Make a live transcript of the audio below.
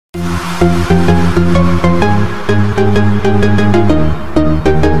Hi,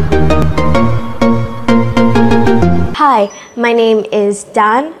 my name is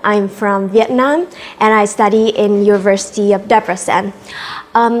Dan. I'm from Vietnam and I study in University of Debrecen.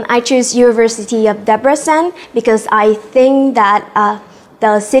 I choose University of Debrecen because I think that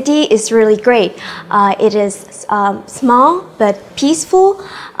the city is really great. It is small but peaceful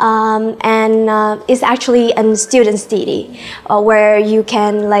and it's actually a student city where you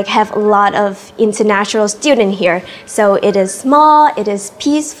can have a lot of international students here. So it is small, it is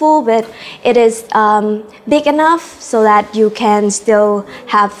peaceful, but it is big enough so that you can still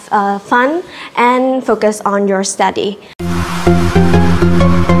have fun and focus on your study.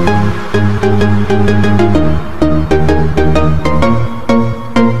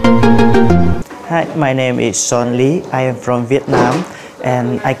 Hi, my name is Son Lee. I am from Vietnam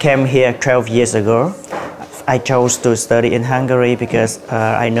and I came here 12 years ago. I chose to study in Hungary because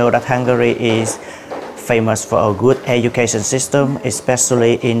I know that Hungary is famous for a good education system,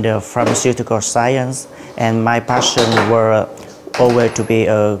 especially in the pharmaceutical science, and my passion were always to be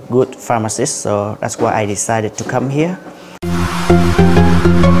a good pharmacist, so that's why I decided to come here.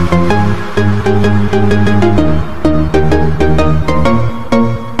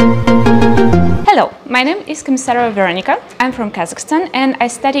 Hello, my name is Komisarova Veronica. I'm from Kazakhstan and I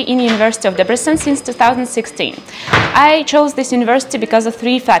study in University of Debrecen since 2016. I chose this university because of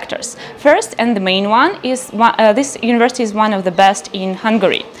three factors. First, and the main one, is this university is one of the best in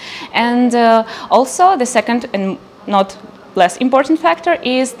Hungary. And also the second and not less important factor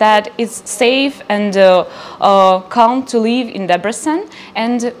is that it's safe and calm to live in Debrecen,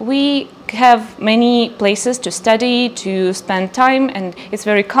 and we have many places to study, to spend time, and it's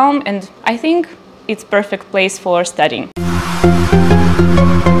very calm, and I think it's perfect place for studying.